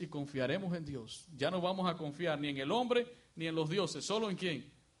 Buscaremos y confiaremos en Dios. Ya no vamos a confiar ni en el hombre ni en los dioses. ¿Solo en quién?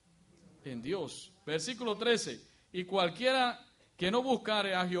 En Dios. Versículo 13. Y cualquiera que no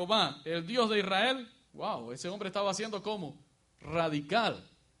buscare a Jehová, el Dios de Israel, wow, ese hombre estaba haciendo como radical.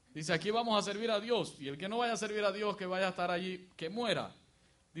 Dice, aquí vamos a servir a Dios. Y el que no vaya a servir a Dios, que vaya a estar allí, que muera.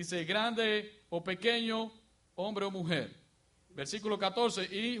 Dice, grande o pequeño, hombre o mujer. Versículo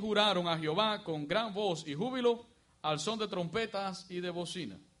 14, y juraron a Jehová con gran voz y júbilo, al son de trompetas y de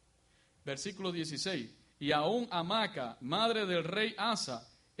bocina. Versículo 16, y aún a Maaca, madre del rey Asa,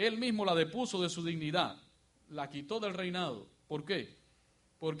 él mismo la depuso de su dignidad, la quitó del reinado. ¿Por qué?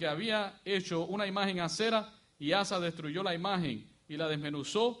 Porque había hecho una imagen acera y Asa destruyó la imagen y la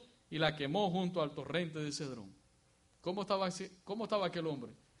desmenuzó y la quemó junto al torrente de Cedrón. ¿Cómo estaba aquel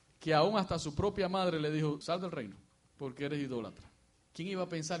hombre? Que aún hasta su propia madre le dijo, sal del reino, porque eres idólatra. ¿Quién iba a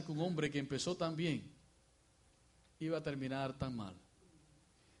pensar que un hombre que empezó tan bien iba a terminar tan mal?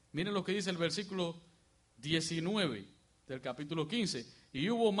 Miren lo que dice el versículo 19 del capítulo 15. Y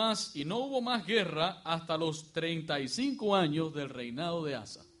no hubo más guerra hasta los 35 años del reinado de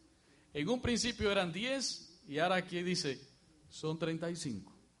Asa. En un principio eran 10 y ahora aquí dice, son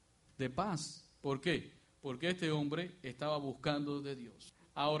 35. De paz. ¿Por qué? Porque este hombre estaba buscando de Dios.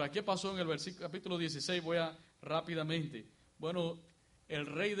 Ahora, ¿qué pasó en el versículo capítulo 16? Voy a rápidamente. Bueno, el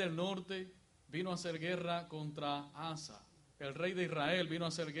rey del norte vino a hacer guerra contra Asa. El rey de Israel vino a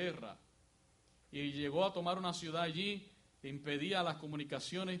hacer guerra. Y llegó a tomar una ciudad allí, impedía las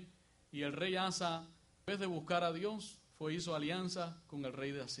comunicaciones. Y el rey Asa, en vez de buscar a Dios, hizo alianza con el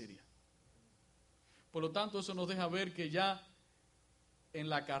rey de Asiria. Por lo tanto, eso nos deja ver que ya en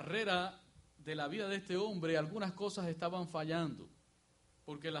la carrera de la vida de este hombre, algunas cosas estaban fallando.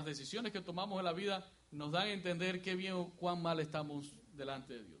 Porque las decisiones que tomamos en la vida nos dan a entender qué bien o cuán mal estamos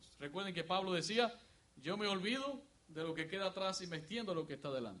delante de Dios. Recuerden que Pablo decía, yo me olvido de lo que queda atrás y me extiendo a lo que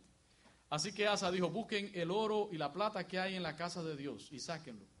está delante. Así que Asa dijo, busquen el oro y la plata que hay en la casa de Dios y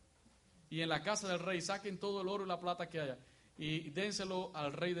sáquenlo. Y en la casa del rey saquen todo el oro y la plata que haya y dénselo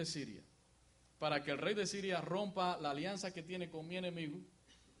al rey de Siria, para que el rey de Siria rompa la alianza que tiene con mi enemigo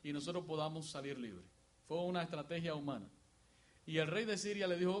y nosotros podamos salir libres. Fue una estrategia humana. Y el rey de Siria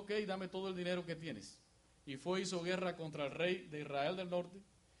le dijo, ok, dame todo el dinero que tienes. Y hizo guerra contra el rey de Israel del norte.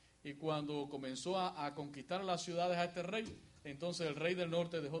 Y cuando comenzó a conquistar las ciudades a este rey, entonces el rey del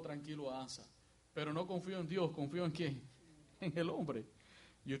norte dejó tranquilo a Asa. Pero no confió en Dios, confió en ¿quién? En el hombre.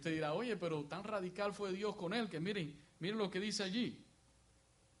 Y usted dirá, oye, pero tan radical fue Dios con él, que miren lo que dice allí.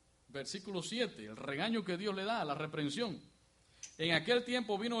 Versículo 7, el regaño que Dios le da, la reprensión. En aquel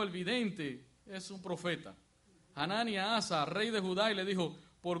tiempo vino el vidente, es un profeta, Hanani a Asa, rey de Judá, y le dijo,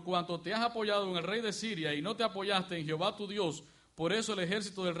 por cuanto te has apoyado en el rey de Siria y no te apoyaste en Jehová tu Dios, por eso el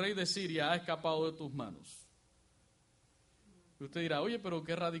ejército del rey de Siria ha escapado de tus manos. Y usted dirá, oye, pero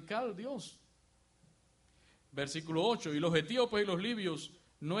qué radical Dios. Versículo 8, y los etíopes y los libios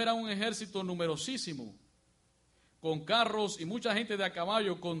no eran un ejército numerosísimo, con carros y mucha gente de a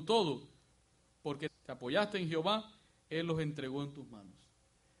caballo, con todo, porque te apoyaste en Jehová, Él los entregó en tus manos.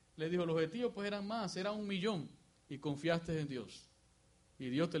 Le dijo, los etíopes eran más, eran 1,000,000, y confiaste en Dios. Y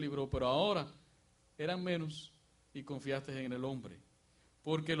Dios te libró, pero ahora eran menos, y confiaste en el hombre.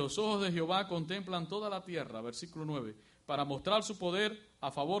 Porque los ojos de Jehová contemplan toda la tierra, versículo 9, para mostrar su poder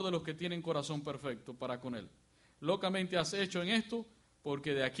a favor de los que tienen corazón perfecto para con Él. Locamente has hecho en esto,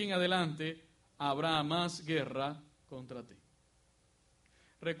 porque de aquí en adelante habrá más guerra contra ti.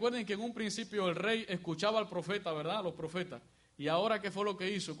 Recuerden que en un principio el rey escuchaba al profeta, ¿verdad? A los profetas. ¿Y ahora qué fue lo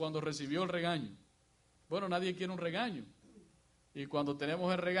que hizo cuando recibió el regaño? Bueno, nadie quiere un regaño. Y cuando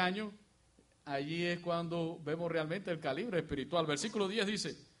tenemos el regaño, allí es cuando vemos realmente el calibre espiritual. Versículo 10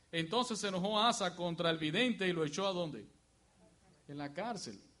 dice, entonces se enojó Asa contra el vidente y lo echó ¿a dónde? En la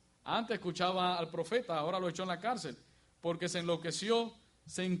cárcel. Antes escuchaba al profeta, ahora lo echó en la cárcel. Porque se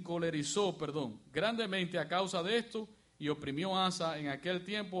encolerizó, grandemente a causa de esto y oprimió a Asa en aquel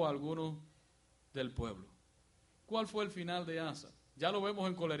tiempo a algunos del pueblo. ¿Cuál fue el final de Asa? Ya lo vemos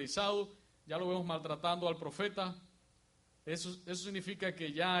encolerizado, ya lo vemos maltratando al profeta. Eso significa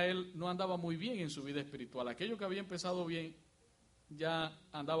que ya él no andaba muy bien en su vida espiritual. Aquello que había empezado bien ya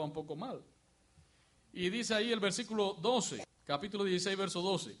andaba un poco mal. Y dice ahí el versículo 12, capítulo 16, verso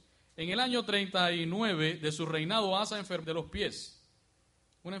 12. En el año 39 de su reinado, Asa enfermó de los pies.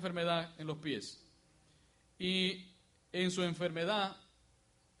 Una enfermedad en los pies. Y en su enfermedad,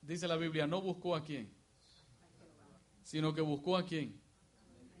 dice la Biblia, no buscó a quién, sino que buscó a quién,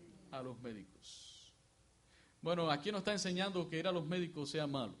 a los médicos. Bueno, aquí nos está enseñando que ir a los médicos sea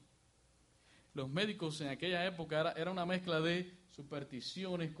malo. Los médicos en aquella época era una mezcla de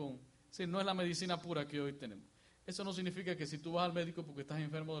supersticiones con... Sí, no es la medicina pura que hoy tenemos. Eso no significa que si tú vas al médico porque estás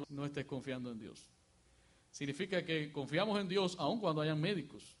enfermo no estés confiando en Dios. Significa que confiamos en Dios aun cuando hayan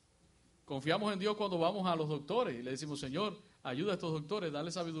médicos. Confiamos en Dios cuando vamos a los doctores y le decimos, Señor, ayuda a estos doctores,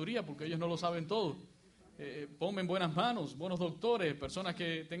 dale sabiduría porque ellos no lo saben todo. Ponme en buenas manos, buenos doctores, personas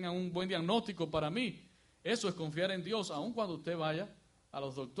que tengan un buen diagnóstico para mí. Eso es confiar en Dios aun cuando usted vaya a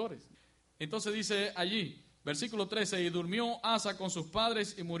los doctores. Entonces dice allí, versículo 13, y durmió Asa con sus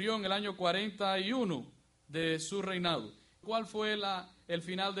padres y murió en el año 41 de su reinado. ¿Cuál fue el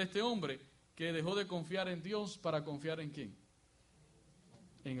final de este hombre? Que dejó de confiar en Dios para confiar en ¿quién?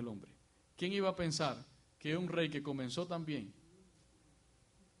 En el hombre. ¿Quién iba a pensar que un rey que comenzó tan bien,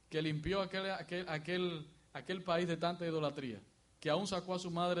 que limpió aquel país de tanta idolatría, que aún sacó a su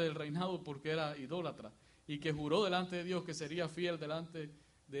madre del reinado porque era idólatra, y que juró delante de Dios que sería fiel delante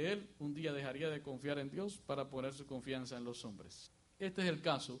de él, un día dejaría de confiar en Dios para poner su confianza en los hombres? Este es el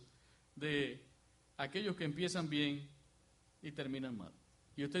caso de aquellos que empiezan bien y terminan mal.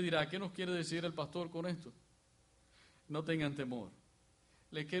 Y usted dirá, ¿qué nos quiere decir el pastor con esto? No tengan temor.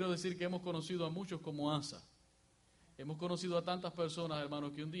 Les quiero decir que hemos conocido a muchos como Asa. Hemos conocido a tantas personas,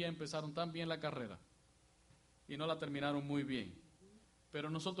 hermanos, que un día empezaron tan bien la carrera y no la terminaron muy bien. Pero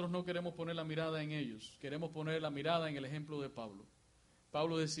nosotros no queremos poner la mirada en ellos, queremos poner la mirada en el ejemplo de Pablo.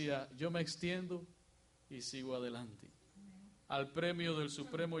 Pablo decía, yo me extiendo y sigo adelante al premio del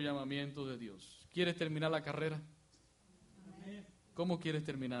supremo llamamiento de Dios. ¿Quieres terminar la carrera? ¿Cómo quieres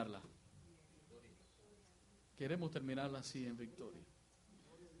terminarla? Queremos terminarla así, en victoria.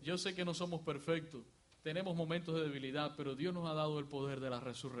 Yo sé que no somos perfectos, tenemos momentos de debilidad, pero Dios nos ha dado el poder de la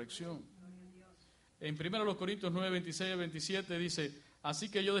resurrección. En 1 Corintios 9, 26 y 27 dice, así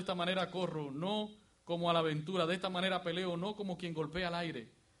que yo de esta manera corro, no como a la aventura, de esta manera peleo, no como quien golpea al aire,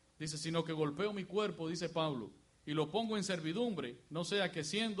 dice, sino que golpeo mi cuerpo, dice Pablo, y lo pongo en servidumbre, no sea que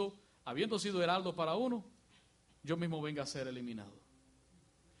habiendo sido heraldo para uno, yo mismo venga a ser eliminado.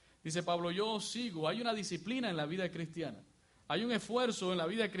 Dice Pablo, yo sigo, hay una disciplina en la vida cristiana, hay un esfuerzo en la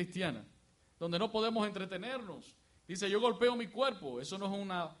vida cristiana, donde no podemos entretenernos. Dice, yo golpeo mi cuerpo, eso no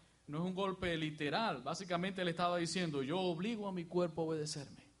es un golpe literal, básicamente le estaba diciendo, yo obligo a mi cuerpo a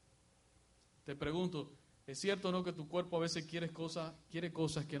obedecerme. Te pregunto, ¿es cierto o no que tu cuerpo a veces quiere cosas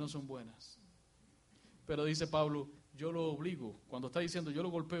que no son buenas? Pero dice Pablo, yo lo obligo. Cuando está diciendo yo lo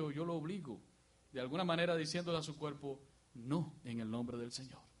golpeo, yo lo obligo. De alguna manera diciéndole a su cuerpo, no, en el nombre del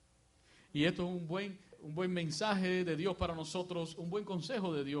Señor. Y esto es un buen mensaje de Dios para nosotros, un buen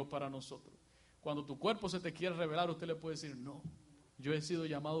consejo de Dios para nosotros. Cuando tu cuerpo se te quiere revelar, usted le puede decir, no, yo he sido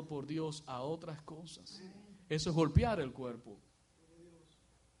llamado por Dios a otras cosas. Eso es golpear el cuerpo.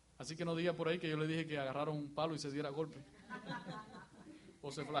 Así que no diga por ahí que yo le dije que agarrara un palo y se diera golpe.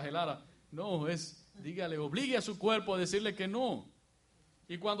 O se flagelara. No, dígale, obligue a su cuerpo a decirle que no.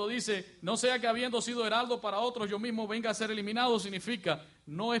 Y cuando dice, no sea que habiendo sido heraldo para otros, yo mismo venga a ser eliminado, significa,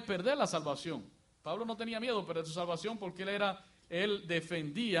 no es perder la salvación. Pablo no tenía miedo de perder su salvación porque él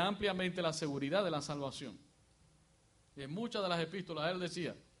defendía ampliamente la seguridad de la salvación. Y en muchas de las epístolas él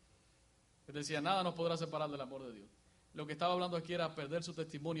decía, nada nos podrá separar del amor de Dios. Lo que estaba hablando aquí era perder su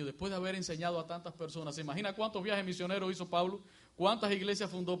testimonio después de haber enseñado a tantas personas. ¿Se imagina cuántos viajes misioneros hizo Pablo? ¿Cuántas iglesias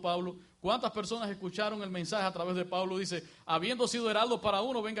fundó Pablo? ¿Cuántas personas escucharon el mensaje a través de Pablo? Dice, habiendo sido heraldo para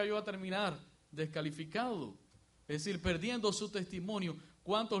uno, venga yo a terminar descalificado. Es decir, perdiendo su testimonio.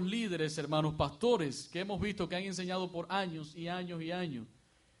 ¿Cuántos líderes, hermanos, pastores que hemos visto que han enseñado por años y años y años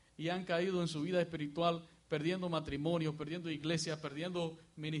y han caído en su vida espiritual perdiendo matrimonios, perdiendo iglesias, perdiendo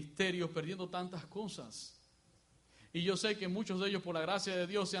ministerios, perdiendo tantas cosas? Y yo sé que muchos de ellos por la gracia de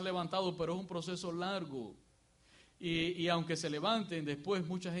Dios se han levantado, pero es un proceso largo. Y aunque se levanten, después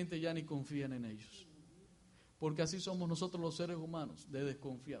mucha gente ya ni confía en ellos. Porque así somos nosotros los seres humanos, de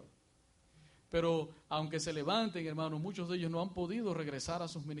desconfiados. Pero aunque se levanten, hermanos, muchos de ellos no han podido regresar a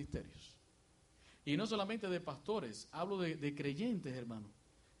sus ministerios. Y no solamente de pastores, hablo de creyentes, hermanos,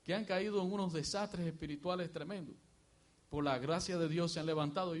 que han caído en unos desastres espirituales tremendos. Por la gracia de Dios se han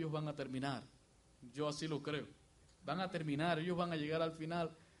levantado, ellos van a terminar. Yo así lo creo. Van a terminar, ellos van a llegar al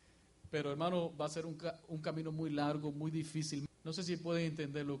final Pero hermano, va a ser un camino muy largo, muy difícil. No sé si pueden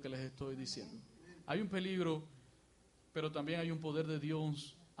entender lo que les estoy diciendo. Hay un peligro, pero también hay un poder de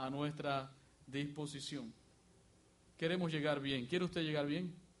Dios a nuestra disposición. Queremos llegar bien. ¿Quiere usted llegar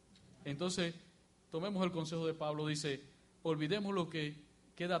bien? Entonces, tomemos el consejo de Pablo. Dice, olvidemos lo que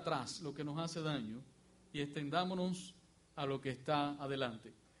queda atrás, lo que nos hace daño, y extendámonos a lo que está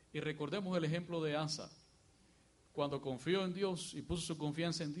adelante. Y recordemos el ejemplo de Asa. Cuando confió en Dios y puso su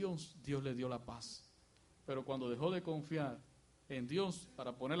confianza en Dios, Dios le dio la paz. Pero cuando dejó de confiar en Dios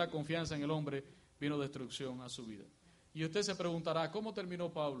para poner la confianza en el hombre, vino destrucción a su vida. Y usted se preguntará, ¿cómo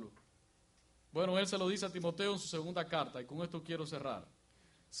terminó Pablo? Bueno, él se lo dice a Timoteo en su segunda carta, y con esto quiero cerrar.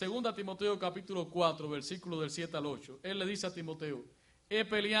 Segunda Timoteo capítulo 4, versículo del 7 al 8. Él le dice a Timoteo, he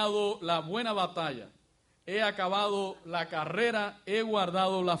peleado la buena batalla, he acabado la carrera, he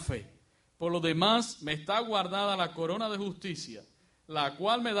guardado la fe. Por lo demás, me está guardada la corona de justicia, la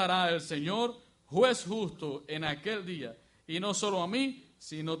cual me dará el Señor, juez justo, en aquel día, y no solo a mí,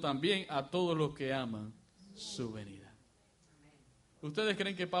 sino también a todos los que aman su venida. ¿Ustedes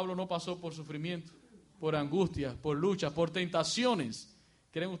creen que Pablo no pasó por sufrimiento, por angustias, por luchas, por tentaciones?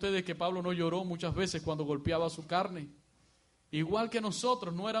 ¿Creen ustedes que Pablo no lloró muchas veces cuando golpeaba su carne? Igual que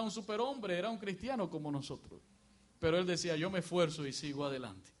nosotros, no era un superhombre, era un cristiano como nosotros. Pero él decía, yo me esfuerzo y sigo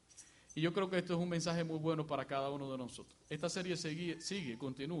adelante. Y yo creo que esto es un mensaje muy bueno para cada uno de nosotros. Esta serie sigue,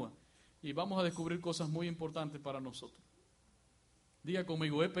 continúa. Y vamos a descubrir cosas muy importantes para nosotros. Diga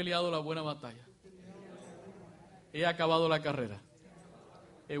conmigo, he peleado la buena batalla. He acabado la carrera.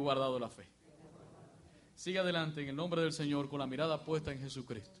 He guardado la fe. Sigue adelante en el nombre del Señor con la mirada puesta en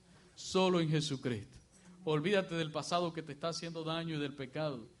Jesucristo. Solo en Jesucristo. Olvídate del pasado que te está haciendo daño y del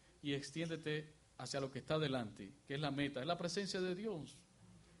pecado. Y extiéndete hacia lo que está delante, que es la meta, es la presencia de Dios.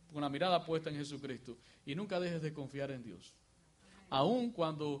 Con la mirada puesta en Jesucristo. Y nunca dejes de confiar en Dios. Aun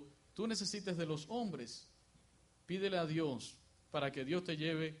cuando tú necesites de los hombres, pídele a Dios para que Dios te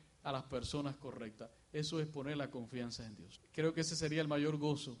lleve a las personas correctas. Eso es poner la confianza en Dios. Creo que ese sería el mayor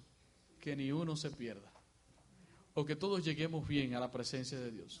gozo, que ni uno se pierda. O que todos lleguemos bien a la presencia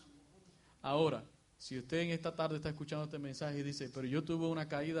de Dios. Ahora, si usted en esta tarde está escuchando este mensaje y dice, pero yo tuve una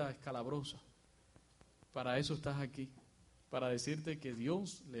caída escalabrosa, para eso estás aquí. Para decirte que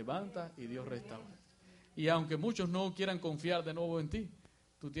Dios levanta y Dios restaura. Y aunque muchos no quieran confiar de nuevo en ti,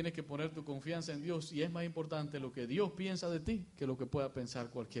 tú tienes que poner tu confianza en Dios, y es más importante lo que Dios piensa de ti que lo que pueda pensar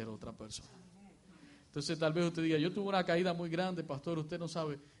cualquier otra persona. Entonces tal vez usted diga, yo tuve una caída muy grande, pastor, usted no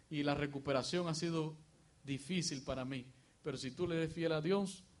sabe, y la recuperación ha sido difícil para mí. Pero si tú le eres fiel a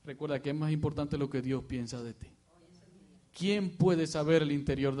Dios, recuerda que es más importante lo que Dios piensa de ti. ¿Quién puede saber el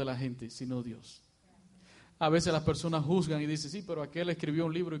interior de la gente sino Dios? A veces las personas juzgan y dicen, sí, pero aquel escribió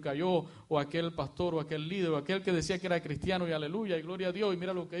un libro y cayó, o aquel pastor, o aquel líder, o aquel que decía que era cristiano y aleluya, y gloria a Dios, y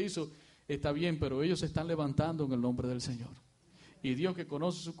mira lo que hizo. Está bien, pero ellos se están levantando en el nombre del Señor. Y Dios, que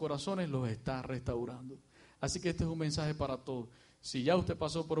conoce sus corazones, los está restaurando. Así que este es un mensaje para todos. Si ya usted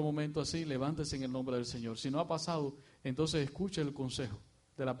pasó por un momento así, levántese en el nombre del Señor. Si no ha pasado, entonces escuche el consejo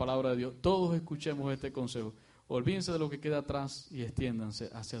de la palabra de Dios. Todos escuchemos este consejo. Olvídense de lo que queda atrás y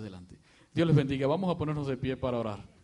extiéndanse hacia adelante. Dios les bendiga. Vamos a ponernos de pie para orar.